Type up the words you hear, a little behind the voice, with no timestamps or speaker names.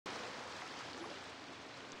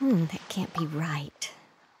That can't be right.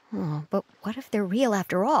 Oh, but what if they're real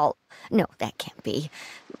after all? No, that can't be.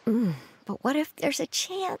 But what if there's a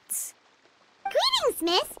chance? Greetings,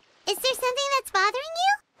 miss. Is there something that's bothering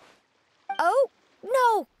you? Oh,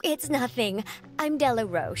 no, it's nothing. I'm Della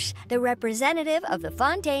Roche, the representative of the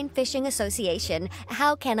Fontaine Fishing Association.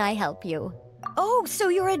 How can I help you? Oh, so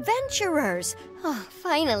you're adventurers. Oh,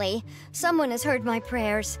 finally. Someone has heard my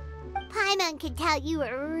prayers. Paimon could tell you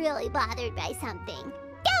were really bothered by something.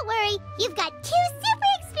 Don't worry, you've got 2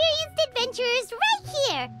 super experienced adventurers right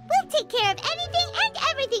here. We'll take care of anything and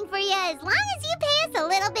everything for you as long as you pay us a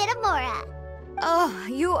little bit of mora. Oh,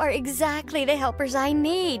 you are exactly the helpers I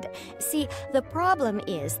need. See, the problem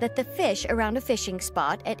is that the fish around a fishing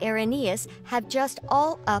spot at Irenaeus have just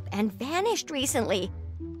all up and vanished recently.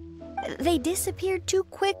 They disappeared too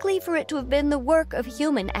quickly for it to have been the work of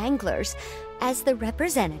human anglers. As the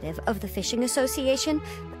representative of the Fishing Association,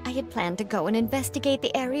 I had planned to go and investigate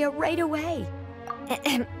the area right away.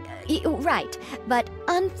 Right, but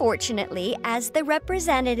unfortunately, as the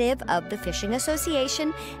representative of the Fishing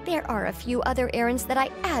Association, there are a few other errands that I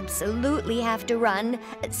absolutely have to run,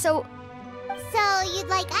 so... So you'd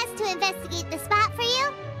like us to investigate the spot for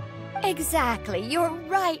you? Exactly, you're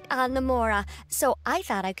right on the Mora, so I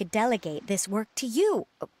thought I could delegate this work to you.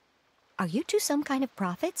 Are you two some kind of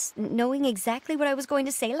prophets, knowing exactly what I was going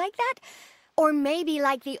to say like that? Or maybe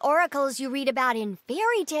like the oracles you read about in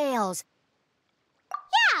fairy tales?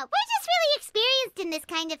 Yeah, we're just really experienced in this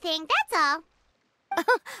kind of thing, that's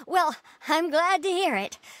all. Well, I'm glad to hear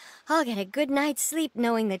it. I'll get a good night's sleep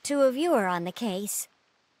knowing the two of you are on the case.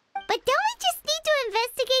 But don't we just need to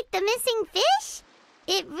investigate the missing fish?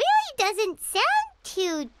 It really doesn't sound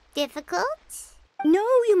too difficult. No,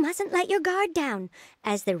 you mustn't let your guard down.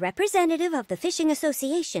 As the representative of the Fishing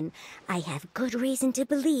Association, I have good reason to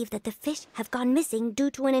believe that the fish have gone missing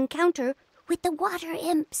due to an encounter with the water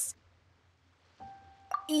imps.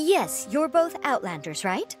 Yes, you're both Outlanders,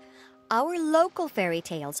 right? Our local fairy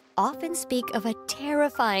tales often speak of a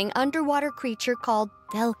terrifying underwater creature called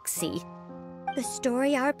Thelxie. The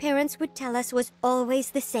story our parents would tell us was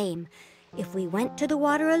always the same. If we went to the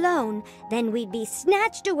water alone, then we'd be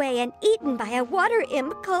snatched away and eaten by a water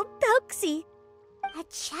imp called Thelxie. A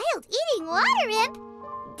child eating water imp?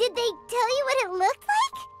 Did they tell you what it looked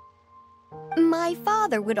like? My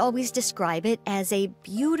father would always describe it as a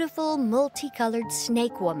beautiful, multicolored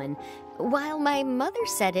snake woman, while my mother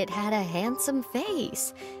said it had a handsome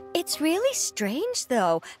face. It's really strange,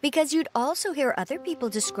 though, because you'd also hear other people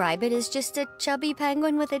describe it as just a chubby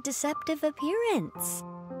penguin with a deceptive appearance.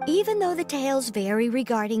 Even though the tales vary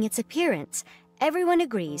regarding its appearance, everyone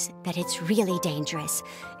agrees that it's really dangerous.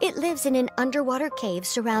 It lives in an underwater cave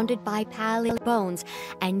surrounded by pallid bones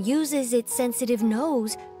and uses its sensitive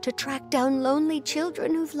nose to track down lonely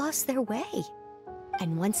children who've lost their way.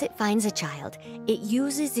 And once it finds a child, it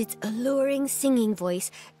uses its alluring singing voice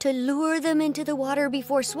to lure them into the water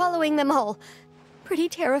before swallowing them all. Pretty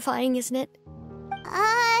terrifying, isn't it?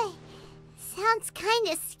 Sounds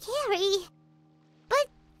kinda scary. But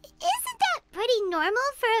isn't that pretty normal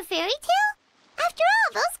for a fairy tale? After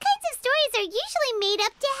all, those kinds of stories are usually made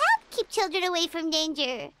up to help keep children away from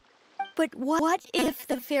danger. But what if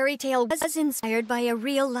the fairy tale was inspired by a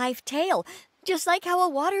real-life tale, just like how a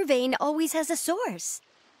water vein always has a source?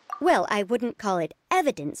 Well, I wouldn't call it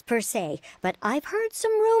evidence per se, but I've heard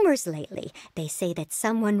some rumors lately. They say that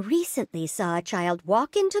someone recently saw a child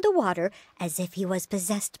walk into the water as if he was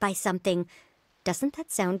possessed by something. Doesn't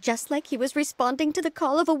that sound just like he was responding to the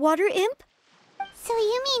call of a water imp? So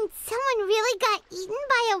you mean someone really got eaten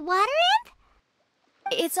by a water imp?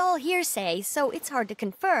 It's all hearsay, so it's hard to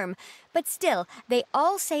confirm. But still, they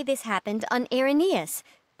all say this happened on Irenaeus.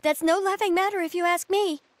 That's no laughing matter if you ask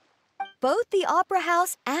me. Both the Opera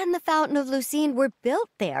House and the Fountain of Lucine were built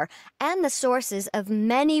there, and the sources of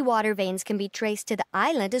many water veins can be traced to the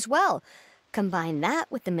island as well. Combine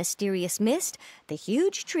that with the mysterious mist, the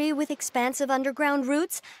huge tree with expansive underground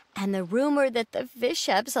roots, and the rumor that the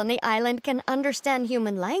fish-heps on the island can understand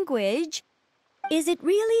human language. Is it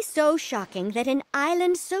really so shocking that an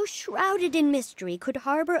island so shrouded in mystery could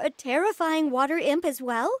harbor a terrifying water imp as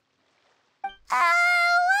well? Why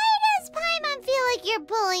does Paimon feel like you're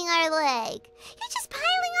pulling our leg? You're just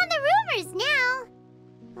piling on the rumors now.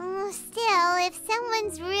 Still, if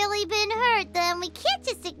someone's really been hurt, then we can't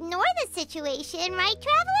just ignore the situation, right,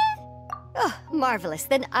 Traveler? Oh, marvelous.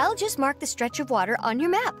 Then I'll just mark the stretch of water on your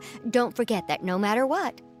map. Don't forget that no matter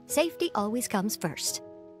what, safety always comes first.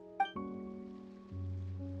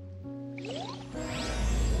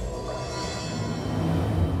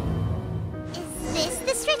 Is this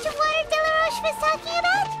the stretch of water Delaroche was talking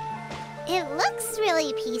about? It looks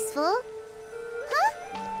really peaceful. Huh?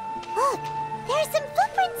 Look! There are some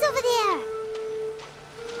footprints over there!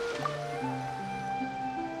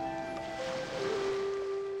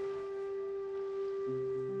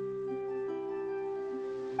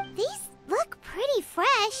 These look pretty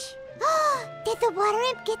fresh. Did the water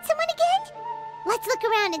imp get someone again? Let's look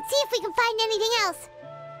around and see if we can find anything else.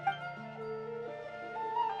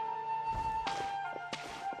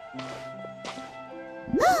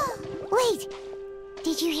 Wait!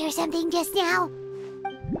 Did you hear something just now?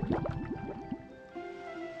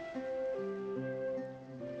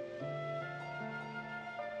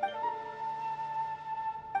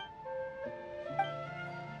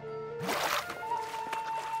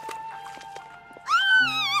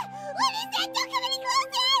 What is that? Don't come any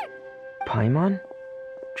closer! Paimon?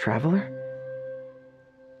 Traveler?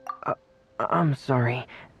 I'm sorry.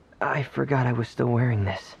 I forgot I was still wearing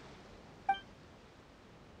this.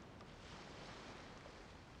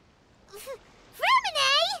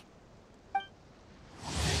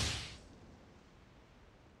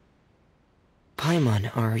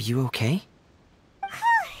 Paimon, are you okay?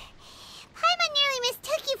 Paimon nearly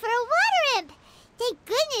mistook you for a water imp. Thank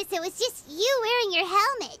goodness it was just you wearing your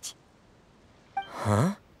helmet.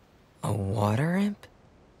 Huh? A water imp?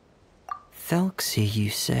 Thelxie, you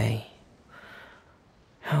say?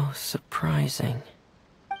 How surprising.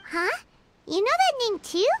 Huh? You know that name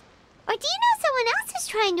too? Or do you know someone else is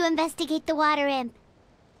trying to investigate the water imp?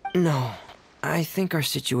 No, I think our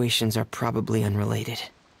situations are probably unrelated.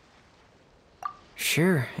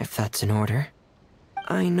 Sure, if that's in order.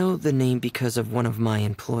 I know the name because of one of my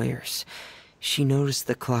employers. She noticed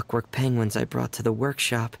the clockwork penguins I brought to the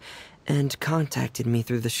workshop and contacted me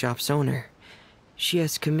through the shop's owner. She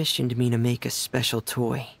has commissioned me to make a special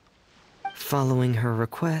toy. Following her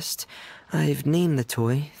request, I've named the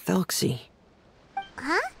toy Thelxie.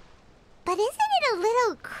 Huh? But isn't it a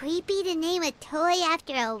little creepy to name a toy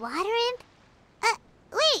after a water imp?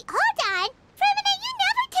 Wait, hold on! Fremina, you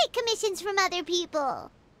never take commissions from other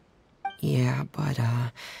people! Yeah, but,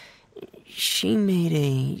 she made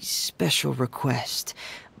a special request,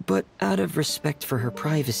 but out of respect for her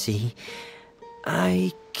privacy,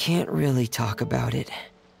 I can't really talk about it.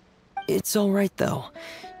 It's alright though.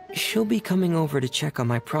 She'll be coming over to check on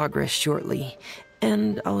my progress shortly,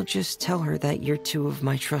 and I'll just tell her that you're two of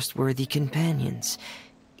my trustworthy companions.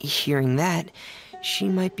 Hearing that, she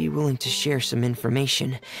might be willing to share some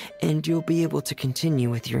information, and you'll be able to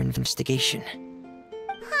continue with your investigation.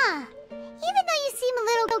 Huh. Even though you seem a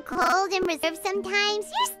little cold and reserved sometimes,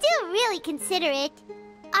 you're still really considerate.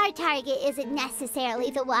 Our target isn't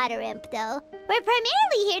necessarily the water imp, though. We're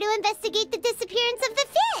primarily here to investigate the disappearance of the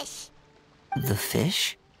fish. The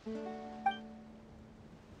fish?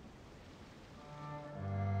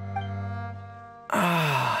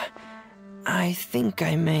 I think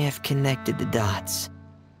I may have connected the dots.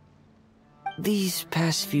 These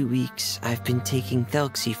past few weeks, I've been taking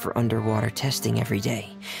Thelxie for underwater testing every day.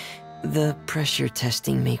 The pressure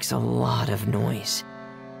testing makes a lot of noise.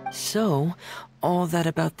 So, all that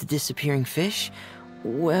about the disappearing fish?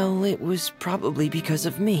 Well, it was probably because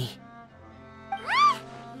of me.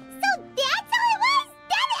 So that's how it was?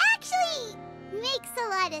 That actually makes a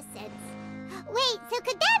lot of sense. Wait, so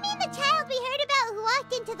could that mean the child we heard about who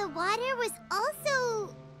walked into the water was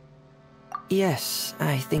also... Yes,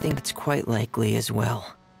 I think that's quite likely as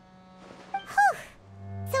well. Whew.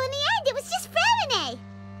 So in the end, it was just Fremine.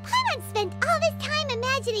 Paimon spent all this time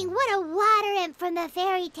imagining what a water imp from the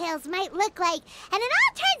fairy tales might look like, and it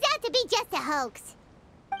all turns out to be just a hoax.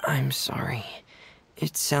 I'm sorry.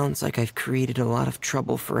 It sounds like I've created a lot of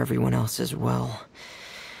trouble for everyone else as well.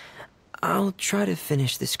 I'll try to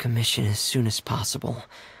finish this commission as soon as possible.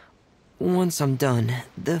 Once I'm done,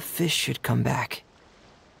 the fish should come back.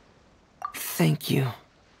 Thank you.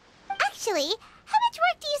 Actually, how much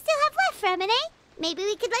work do you still have left, Fremine? Maybe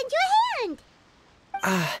we could lend you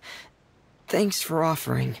a hand. Thanks for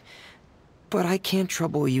offering. But I can't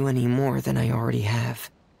trouble you any more than I already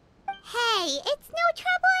have. Hey, it's no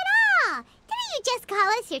trouble at all. Didn't you just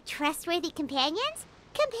call us your trustworthy companions?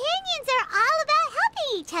 Companions are all about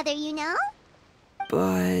helping each other, you know?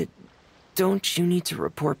 But don't you need to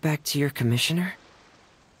report back to your commissioner?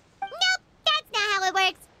 Nope, that's not how it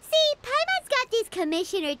works. See, Paimon's got these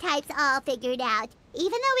commissioner types all figured out,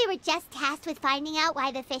 even though we were just tasked with finding out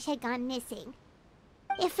why the fish had gone missing.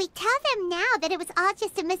 If we tell them now that it was all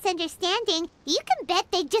just a misunderstanding, you can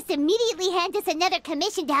bet they'd just immediately hand us another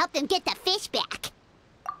commission to help them get the fish back.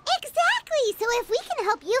 Exactly! So if we can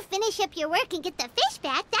help you finish up your work and get the fish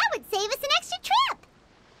back, that would save us an extra trip!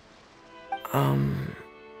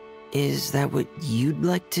 Is that what you'd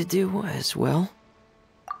like to do as well?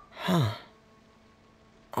 Huh.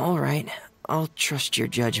 Alright, I'll trust your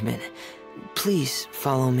judgment. Please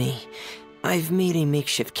follow me. I've made a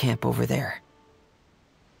makeshift camp over there.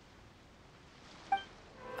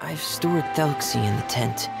 I've stored Thelxie in the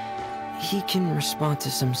tent. He can respond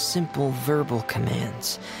to some simple verbal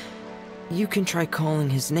commands. You can try calling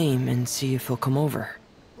his name and see if he'll come over.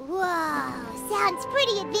 Whoa, sounds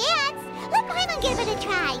pretty advanced. Let Paimon give it a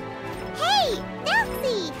try. Hey,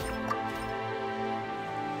 Thelxie!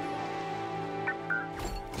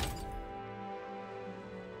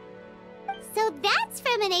 So that's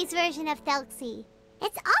Fremone's version of Thelxie.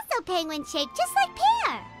 It's also penguin-shaped, just like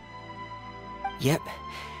Pear. Yep.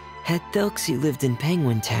 Had Thelxie lived in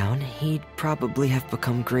Penguin Town, he'd probably have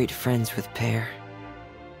become great friends with Pear.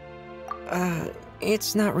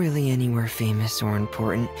 It's not really anywhere famous or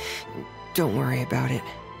important. Don't worry about it.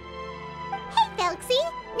 Hey,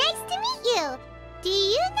 Thelxie. Nice to meet you. Do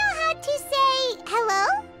you know how to say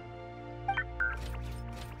hello?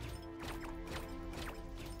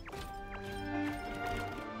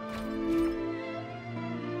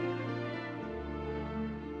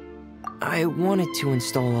 I wanted to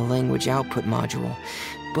install a language output module,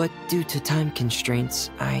 but due to time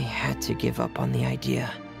constraints, I had to give up on the idea.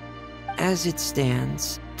 As it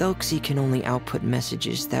stands, Thelxie can only output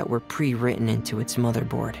messages that were pre-written into its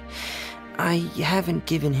motherboard. I haven't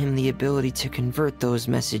given him the ability to convert those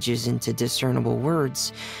messages into discernible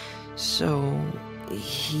words, so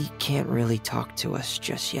he can't really talk to us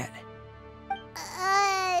just yet.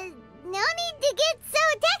 No need to get so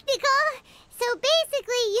technical. So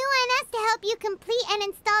basically, you want us to help you complete and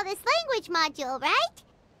install this language module,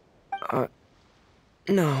 right?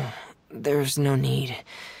 No, there's no need.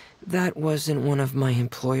 That wasn't one of my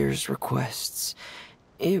employer's requests.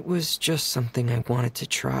 It was just something I wanted to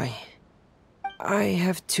try. I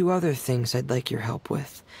have 2 other things I'd like your help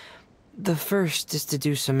with. The first is to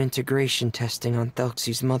do some integration testing on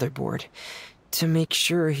Thelxie's motherboard, to make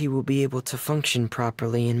sure he will be able to function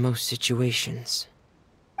properly in most situations.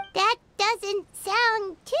 That doesn't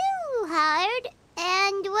sound too hard.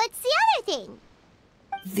 And what's the other thing?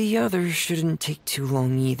 The other shouldn't take too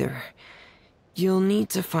long either. You'll need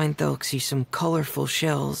to find Thelxie some colorful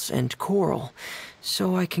shells and coral,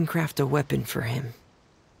 so I can craft a weapon for him.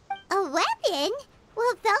 A weapon?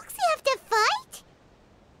 Will Thelxie have to fight?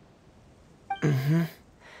 Mm-hmm.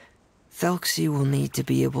 Thelxie will need to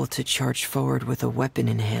be able to charge forward with a weapon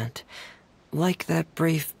in hand, like that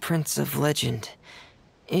brave prince of legend.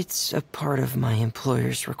 It's a part of my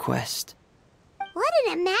employer's request. What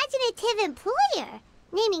an imaginative employer!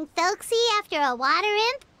 Naming Thelxie after a water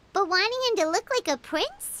imp, but wanting him to look like a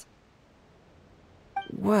prince?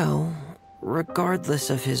 Well, regardless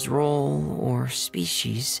of his role or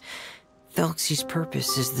species, Thelxie's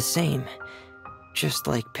purpose is the same. Just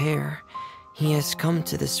like Pear, he has come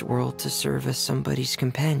to this world to serve as somebody's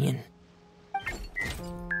companion.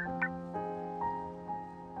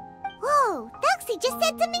 Whoa, Thelxie just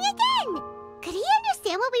said something again! Could he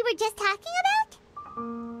understand what we were just talking about?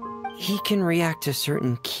 He can react to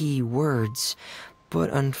certain key words, but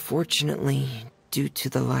unfortunately, due to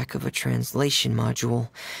the lack of a translation module,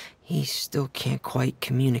 he still can't quite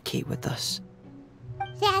communicate with us.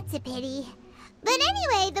 That's a pity. But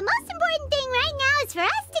anyway, the most important thing right now is for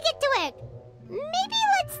us to get to work. Maybe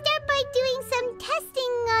let's start by doing some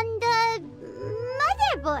testing on the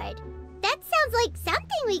motherboard. That sounds like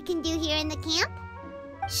something we can do here in the camp.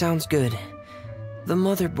 Sounds good. The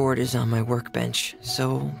motherboard is on my workbench,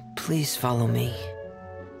 so please follow me.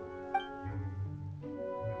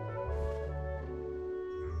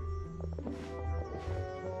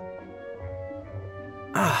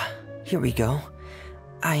 Ah, here we go.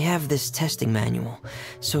 I have this testing manual,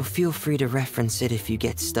 so feel free to reference it if you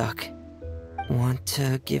get stuck. Want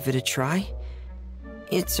to give it a try?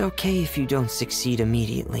 It's okay if you don't succeed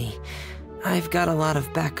immediately. I've got a lot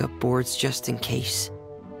of backup boards just in case.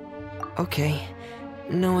 Okay,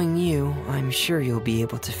 knowing you, I'm sure you'll be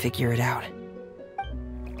able to figure it out.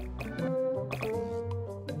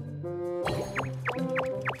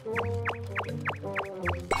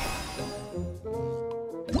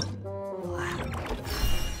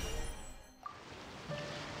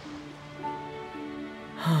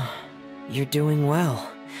 You're doing well.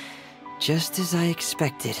 Just as I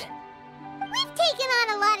expected. We've taken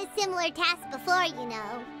on a lot of similar tasks before, you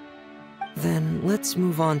know. Then let's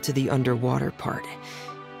move on to the underwater part.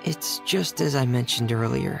 It's just as I mentioned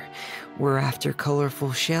earlier. We're after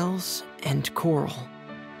colorful shells and coral.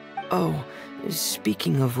 Oh,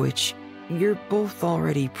 speaking of which, you're both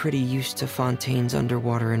already pretty used to Fontaine's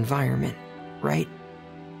underwater environment, right?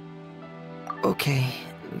 Okay,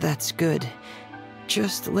 that's good.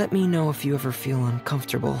 Just let me know if you ever feel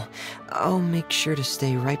uncomfortable. I'll make sure to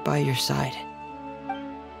stay right by your side.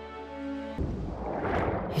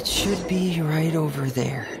 It should be right over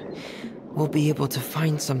there. We'll be able to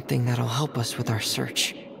find something that'll help us with our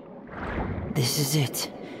search. This is it.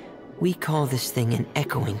 We call this thing an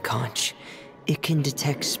echoing conch. It can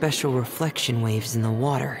detect special reflection waves in the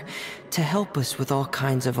water to help us with all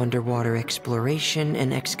kinds of underwater exploration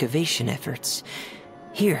and excavation efforts.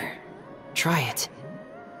 Here, try it.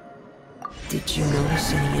 Did you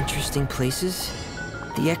notice any interesting places?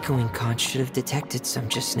 The echoing conch should have detected some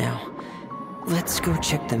just now. Let's go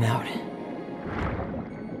check them out.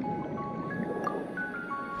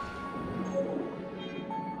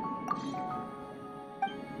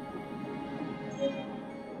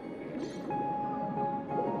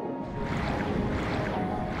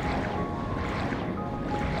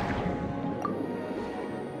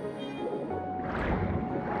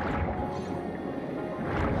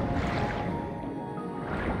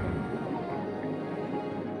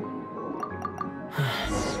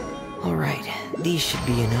 Alright, these should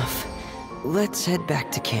be enough. Let's head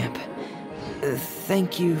back to camp.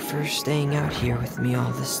 Thank you for staying out here with me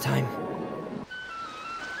all this time.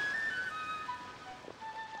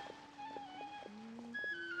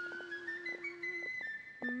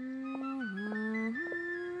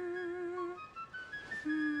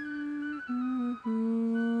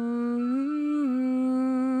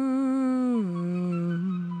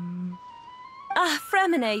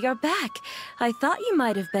 Fremine, you're back. I thought you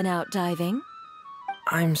might have been out diving.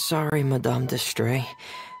 I'm sorry, Madame d'Estray.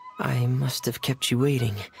 I must have kept you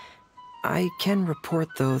waiting. I can report,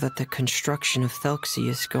 though, that the construction of Thelxie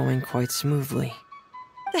is going quite smoothly.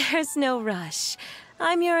 There's no rush.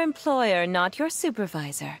 I'm your employer, not your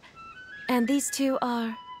supervisor. And these two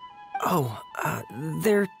are... Oh,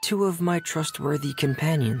 they're two of my trustworthy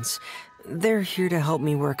companions. They're here to help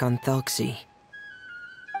me work on Thelxie.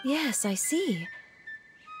 Yes, I see.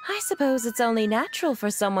 I suppose it's only natural for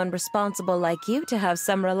someone responsible like you to have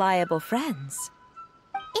some reliable friends.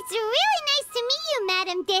 It's really nice to meet you,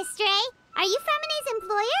 Madame d'Estray. Are you Fremine's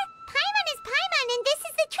employer? Paimon is Paimon, and this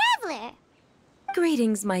is the Traveler.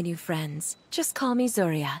 Greetings, my new friends. Just call me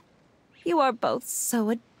Zuria. You are both so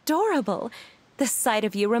adorable. The sight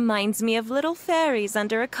of you reminds me of little fairies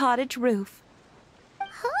under a cottage roof.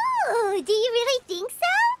 Oh, do you really think so?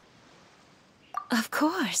 Of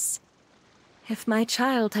course. If my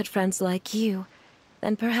child had friends like you,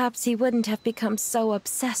 then perhaps he wouldn't have become so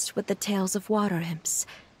obsessed with the tales of water imps.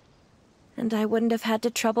 And I wouldn't have had to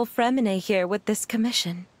trouble Fremine here with this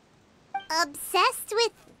commission. Obsessed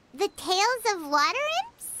with the tales of water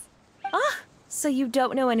imps? Ah, so you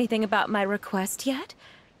don't know anything about my request yet?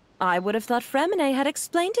 I would have thought Fremine had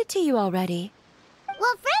explained it to you already.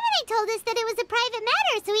 Well, Fremine told us that it was a private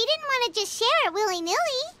matter, so he didn't want to just share it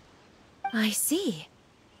willy-nilly. I see.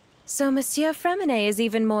 So Monsieur Fremine is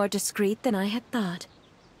even more discreet than I had thought.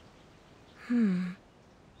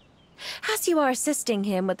 As you are assisting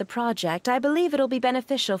him with the project, I believe it'll be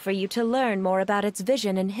beneficial for you to learn more about its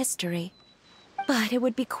vision and history. But it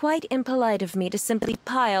would be quite impolite of me to simply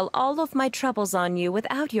pile all of my troubles on you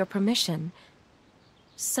without your permission.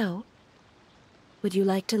 So, would you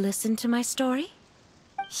like to listen to my story?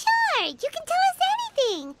 Sure, you can tell us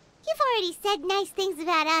anything. You've already said nice things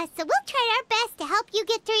about us, so we'll try our best to help you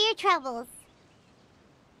get through your troubles.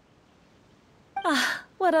 Ah,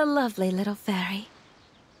 what a lovely little fairy.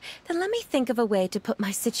 Then let me think of a way to put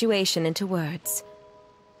my situation into words.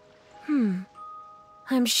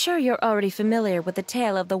 I'm sure you're already familiar with the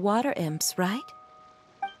tale of the water imps, right?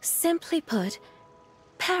 Simply put,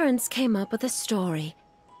 parents came up with a story,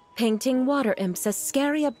 painting water imps as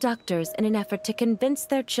scary abductors in an effort to convince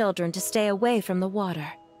their children to stay away from the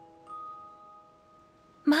water.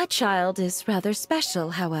 My child is rather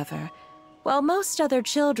special, however. While most other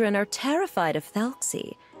children are terrified of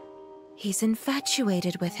Thelxie, he's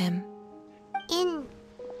infatuated with him. Infatuated?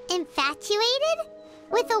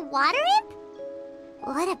 With a water imp?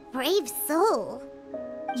 What a brave soul.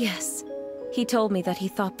 Yes. He told me that he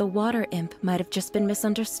thought the water imp might have just been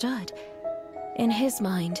misunderstood. In his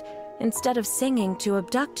mind, instead of singing to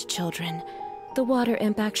abduct children, the water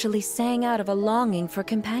imp actually sang out of a longing for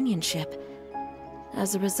companionship.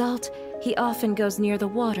 As a result, he often goes near the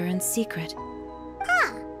water in secret.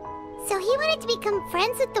 Huh. So he wanted to become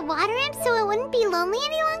friends with the water imp so it wouldn't be lonely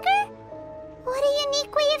any longer? What a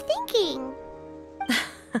unique way of thinking.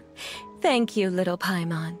 Thank you, little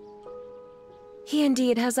Paimon. He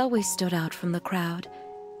indeed has always stood out from the crowd.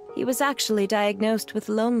 He was actually diagnosed with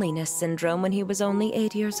loneliness syndrome when he was only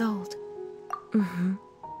 8 years old.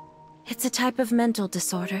 It's a type of mental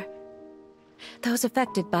disorder. Those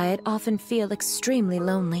affected by it often feel extremely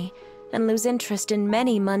lonely and lose interest in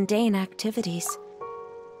many mundane activities.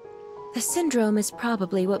 The syndrome is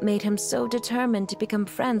probably what made him so determined to become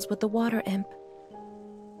friends with the water imp.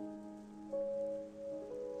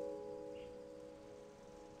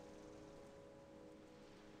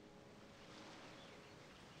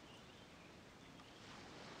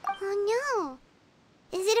 Oh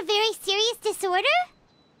no. Is it a very serious disorder?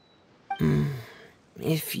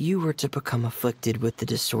 If you were to become afflicted with the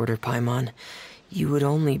disorder, Paimon, you would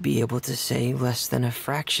only be able to say less than a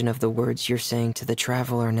fraction of the words you're saying to the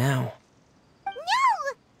traveler now. No!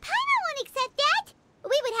 Paimon won't accept that!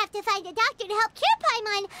 We would have to find a doctor to help cure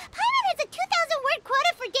Paimon. Paimon has a 2,000-word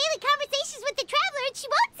quota for daily conversations with the traveler, and she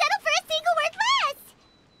won't settle for a single word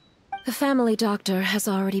less! The family doctor has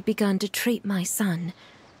already begun to treat my son,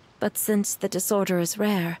 but since the disorder is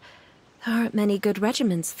rare, there aren't many good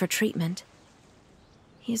regimens for treatment.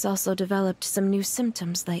 He's also developed some new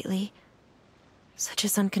symptoms lately, such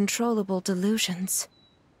as uncontrollable delusions.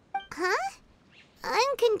 Huh?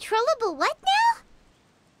 Uncontrollable what now?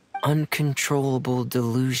 Uncontrollable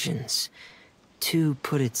delusions. To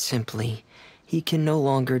put it simply, he can no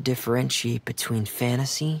longer differentiate between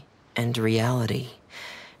fantasy and reality,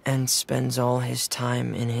 and spends all his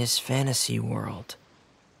time in his fantasy world.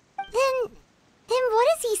 Then what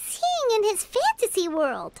is he seeing in his fantasy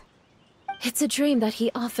world? It's a dream that he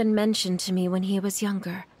often mentioned to me when he was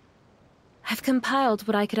younger. I've compiled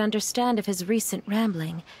what I could understand of his recent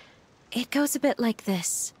rambling. It goes a bit like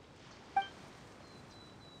this.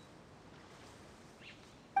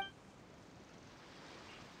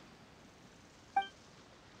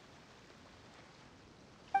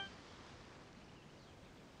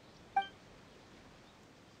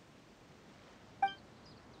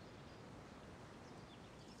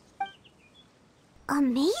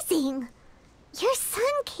 Amazing! Your son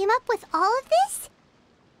came up with all of this?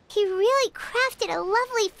 He really crafted a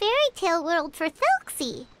lovely fairy tale world for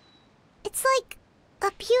Thelxie. It's like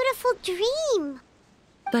a beautiful dream.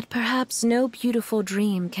 But perhaps no beautiful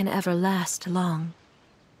dream can ever last long.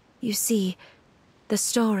 You see, the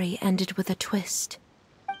story ended with a twist.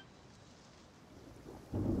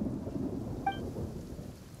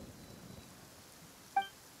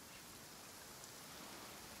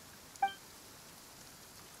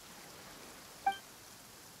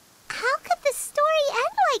 How could the story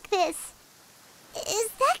end like this? Is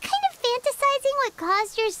that kind of fantasizing what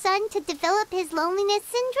caused your son to develop his loneliness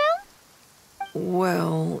syndrome?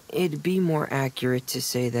 Well, it'd be more accurate to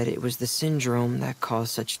say that it was the syndrome that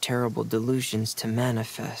caused such terrible delusions to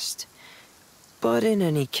manifest. But in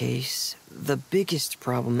any case, the biggest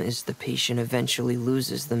problem is the patient eventually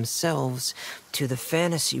loses themselves to the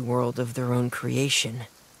fantasy world of their own creation.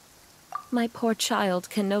 My poor child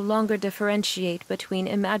can no longer differentiate between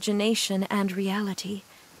imagination and reality.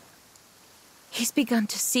 He's begun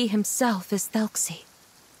to see himself as Thelxie.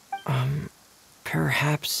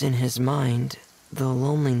 Perhaps in his mind, the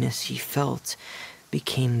loneliness he felt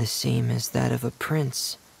became the same as that of a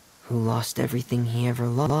prince who lost everything he ever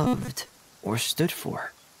loved or stood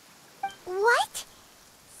for. What?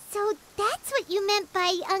 So that's what you meant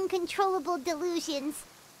by uncontrollable delusions.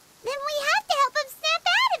 Then we have to help him snap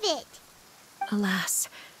out of it. Alas,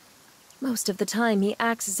 most of the time he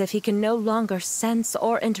acts as if he can no longer sense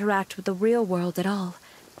or interact with the real world at all.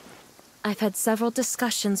 I've had several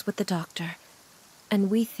discussions with the doctor, and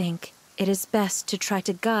we think it is best to try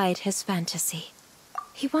to guide his fantasy.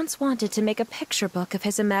 He once wanted to make a picture book of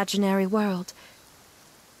his imaginary world,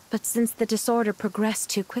 but since the disorder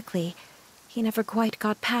progressed too quickly, he never quite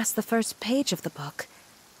got past the first page of the book.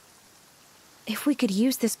 If we could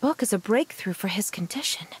use this book as a breakthrough for his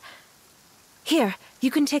condition... Here,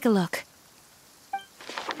 you can take a look.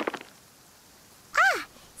 Ah,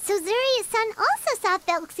 so Zuria's son also saw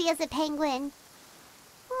Thelxie as a penguin.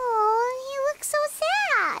 Oh, he looks so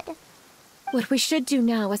sad. What we should do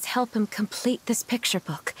now is help him complete this picture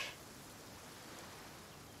book.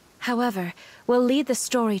 However, we'll lead the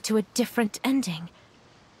story to a different ending.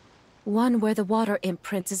 One where the Water Imp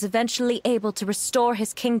Prince is eventually able to restore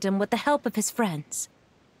his kingdom with the help of his friends.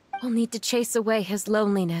 We'll need to chase away his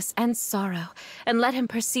loneliness and sorrow, and let him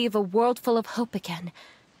perceive a world full of hope again.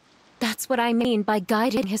 That's what I mean by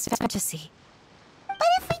guiding his fantasy. But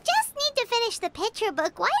if we just need to finish the picture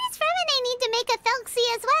book, why does Fremine need to make a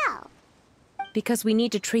Thelxie as well? Because we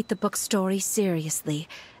need to treat the book's story seriously,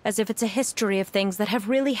 as if it's a history of things that have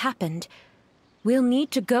really happened. We'll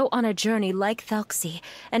need to go on a journey like Thelxie,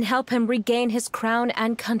 and help him regain his crown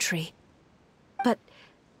and country. But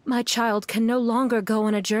my child can no longer go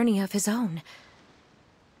on a journey of his own.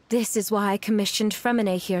 This is why I commissioned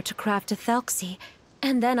Fremine here to craft a Thelxie,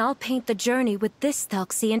 And then I'll paint the journey with this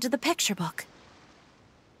Thelxie into the picture book.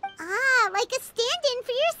 Ah, like a stand-in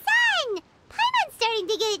for your son! Paimon's starting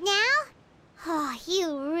to get it now. Oh,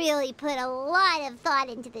 you really put a lot of thought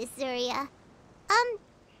into this, Zuria.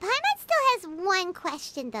 Paimon still has one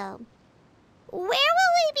question, though. Where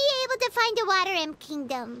will we be able to find a Water Imp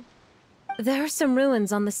Kingdom? There are some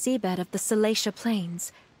ruins on the seabed of the Thelxie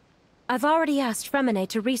Plains. I've already asked Fremine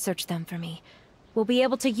to research them for me. We'll be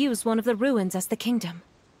able to use one of the ruins as the kingdom.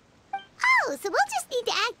 Oh, so we'll just need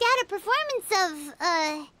to act out a performance of,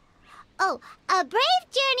 a brave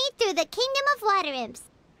journey through the Kingdom of Water Imps.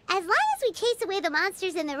 As long as we chase away the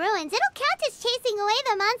monsters in the ruins, it'll count as chasing away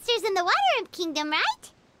the monsters in the Water Imp Kingdom,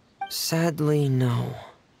 right? Sadly, no.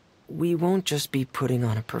 We won't just be putting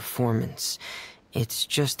on a performance. It's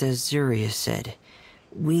just as Zuria said.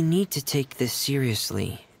 We need to take this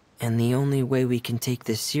seriously, and the only way we can take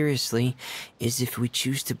this seriously is if we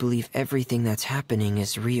choose to believe everything that's happening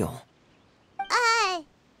is real.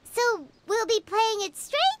 So we'll be playing it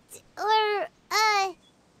straight, or,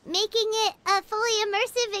 making it a fully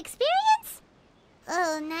immersive experience?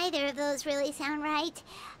 Oh, neither of those really sound right.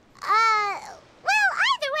 Well,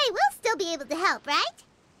 either way, we'll still be able to help, right?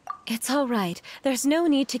 It's all right. There's no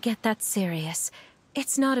need to get that serious.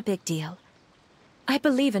 It's not a big deal. I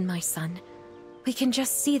believe in my son. We can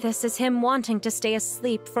just see this as him wanting to stay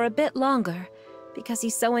asleep for a bit longer, because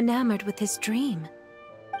he's so enamored with his dream.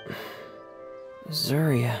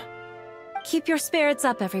 Zuria. Keep your spirits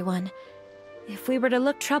up, everyone. If we were to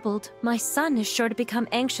look troubled, my son is sure to become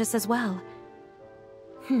anxious as well.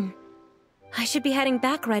 I should be heading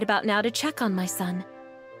back right about now to check on my son.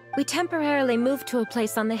 We temporarily moved to a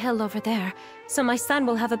place on the hill over there, so my son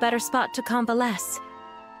will have a better spot to convalesce.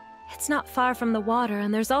 It's not far from the water,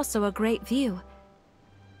 and there's also a great view.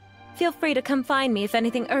 Feel free to come find me if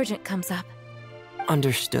anything urgent comes up.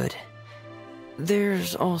 Understood.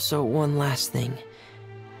 There's also one last thing.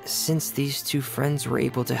 Since these two friends were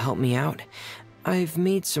able to help me out, I've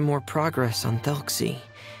made some more progress on Thelxie.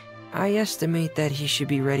 I estimate that he should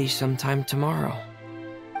be ready sometime tomorrow.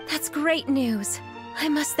 That's great news. I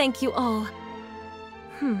must thank you all.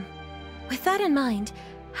 With that in mind,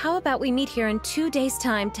 how about we meet here in 2 days'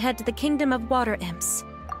 time to head to the Kingdom of Water Imps?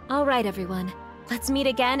 All right, everyone. Let's meet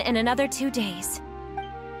again in another 2 days.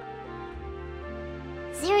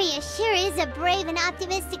 Zuria sure is a brave and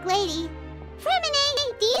optimistic lady.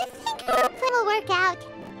 Fremine, do you think her plan will work out?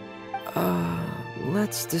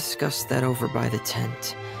 Let's discuss that over by the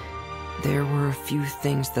tent. There were a few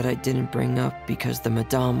things that I didn't bring up because the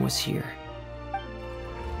Madame was here.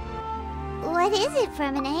 What is it,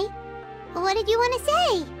 Fremine? What did you want to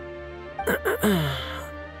say?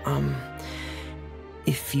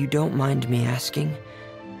 If you don't mind me asking,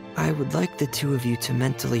 I would like the two of you to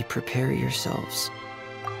mentally prepare yourselves.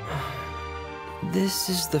 This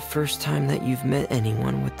is the first time that you've met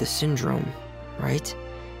anyone with the syndrome, right?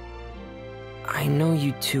 I know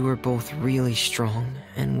you two are both really strong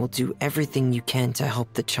and will do everything you can to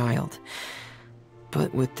help the child.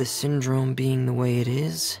 But with the syndrome being the way it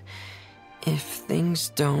is, if things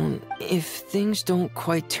don't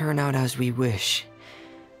quite turn out as we wish,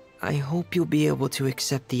 I hope you'll be able to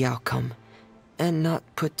accept the outcome and not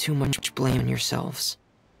put too much blame on yourselves.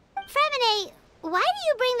 Fremine, why do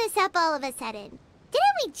you bring this up all of a sudden?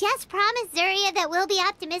 Didn't we just promise Zuria that we'll be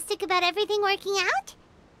optimistic about everything working out?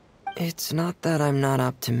 It's not that I'm not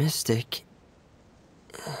optimistic.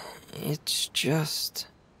 It's just...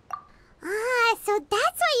 So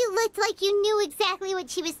that's why you looked like you knew exactly what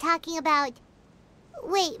she was talking about.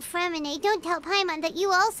 Wait, Fremine, don't tell Paimon that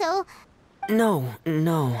you also...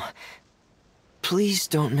 No. Please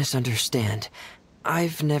don't misunderstand.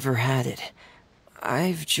 I've never had it.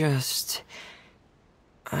 I've just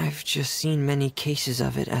seen many cases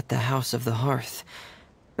of it at the House of the Hearth,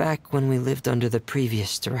 back when we lived under the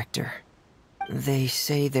previous director. They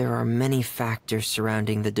say there are many factors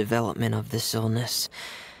surrounding the development of this illness.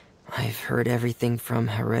 I've heard everything from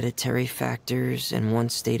hereditary factors and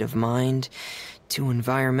one's state of mind, to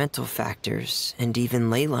environmental factors, and even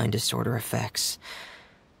ley line disorder effects.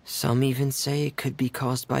 Some even say it could be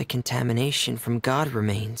caused by contamination from god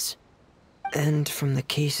remains. And from the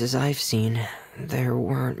cases I've seen, there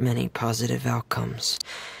weren't many positive outcomes.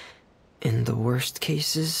 In the worst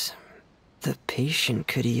cases, the patient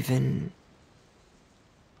could even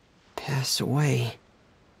pass away.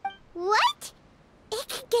 What? It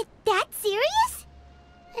could get that serious?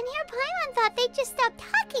 And here Paimon thought they'd just stop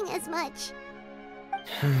talking as much.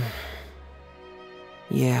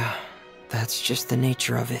 Yeah, that's just the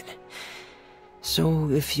nature of it. So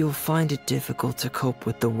if you'll find it difficult to cope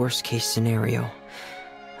with the worst case scenario,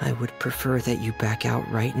 I would prefer that you back out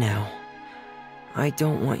right now. I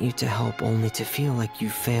don't want you to help only to feel like you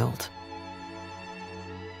failed.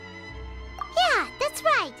 Yeah, that's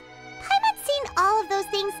right. Paimon's seen all of those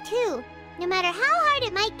things too. No matter how hard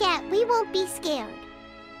it might get, we won't be scared.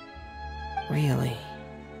 Really?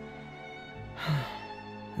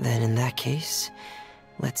 Then in that case,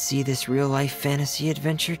 let's see this real-life fantasy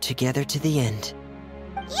adventure together to the end.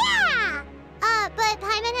 Yeah! But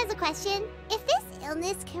Paimon has a question. If this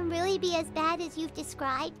illness can really be as bad as you've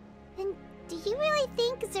described, then do you really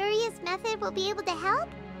think Zuria's method will be able to help?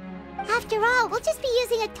 After all, we'll just be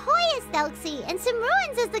using a toy as Thelxie and some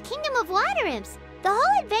ruins as the Kingdom of Water Imps. The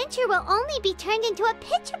whole adventure will only be turned into a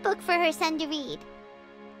picture book for her son to read.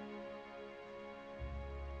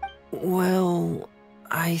 Well,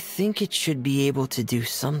 I think it should be able to do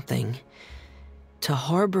something. To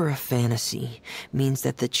harbor a fantasy means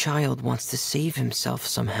that the child wants to save himself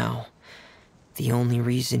somehow. The only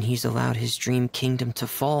reason he's allowed his dream kingdom to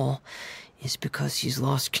fall is because he's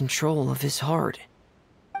lost control of his heart.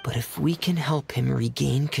 But if we can help him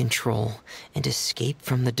regain control and escape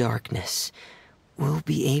from the darkness, we'll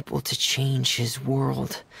be able to change his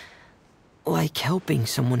world. Like helping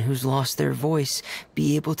someone who's lost their voice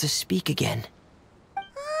be able to speak again.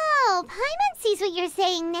 Oh, Paimon sees what you're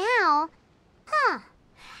saying now. Huh.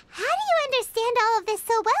 How do you understand all of this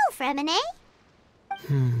so well, Fremine?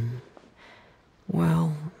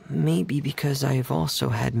 Well, maybe because I've also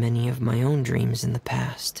had many of my own dreams in the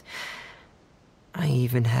past. I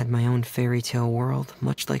even had my own fairy tale world,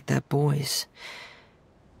 much like that boy's.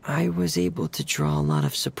 I was able to draw a lot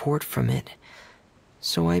of support from it,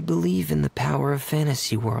 so I believe in the power of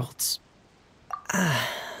fantasy worlds.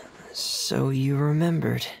 So you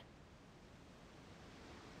remembered.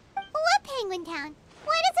 What Penguin Town?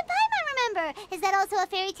 Why doesn't Paimon remember? Is that also a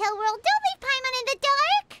fairy tale world? Don't leave Paimon in the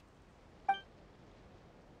dark!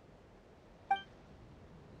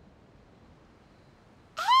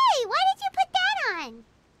 Hey, why did you put that on?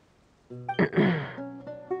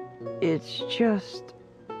 It's just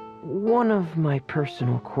one of my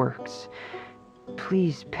personal quirks.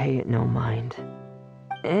 Please pay it no mind.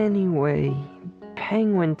 Anyway,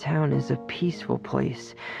 Penguin Town is a peaceful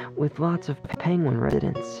place with lots of penguin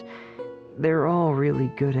residents. They're all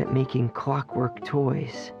really good at making clockwork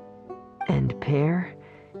toys. And Pear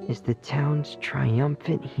is the town's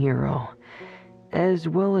triumphant hero, as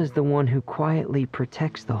well as the one who quietly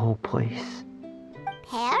protects the whole place.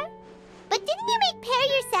 Pear? But didn't you make Pear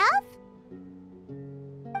yourself?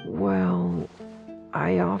 Well,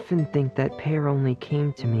 I often think that Pear only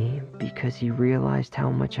came to me because he realized how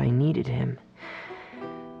much I needed him.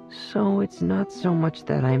 So it's not so much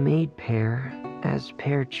that I made Pear, as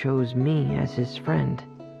Pear chose me as his friend.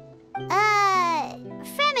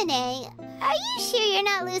 Fremine, are you sure you're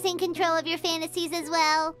not losing control of your fantasies as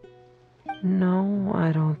well? No,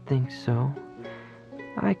 I don't think so.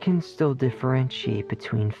 I can still differentiate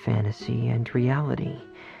between fantasy and reality.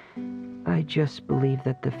 I just believe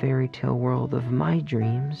that the fairy tale world of my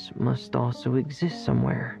dreams must also exist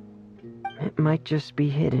somewhere. It might just be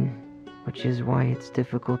hidden, which is why it's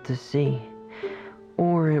difficult to see.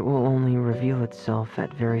 Or it will only reveal itself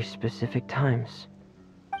at very specific times.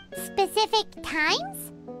 Specific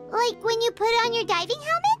times? Like when you put on your diving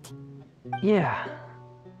helmet? Yeah,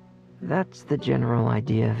 that's the general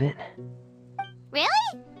idea of it. Really?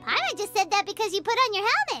 Paimon just said that because you put on your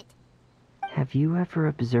helmet. Have you ever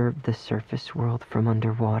observed the surface world from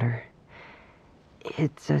underwater?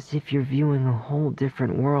 It's as if you're viewing a whole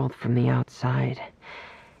different world from the outside.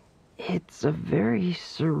 It's a very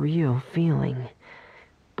surreal feeling.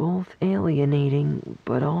 Both alienating,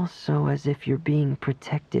 but also as if you're being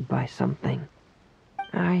protected by something.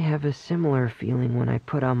 I have a similar feeling when I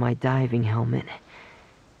put on my diving helmet.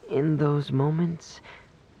 In those moments,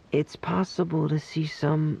 it's possible to see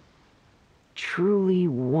some truly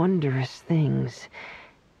wondrous things,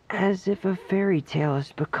 as if a fairy tale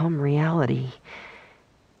has become reality.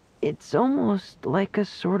 It's almost like a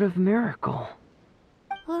sort of miracle.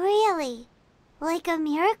 Really? Like a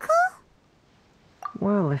miracle?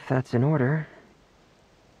 Well, if that's in order.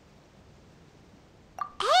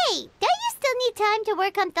 Hey, don't you still need time to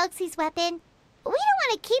work on Thelxie's weapon? We don't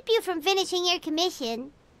want to keep you from finishing your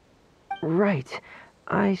commission. Right.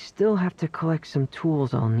 I still have to collect some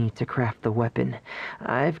tools I'll need to craft the weapon.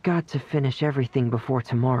 I've got to finish everything before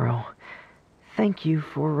tomorrow. Thank you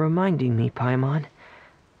for reminding me, Paimon.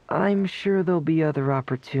 I'm sure there'll be other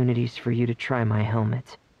opportunities for you to try my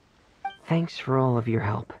helmet. Thanks for all of your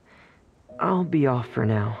help. I'll be off for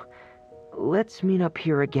now. Let's meet up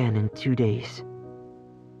here again in 2 days.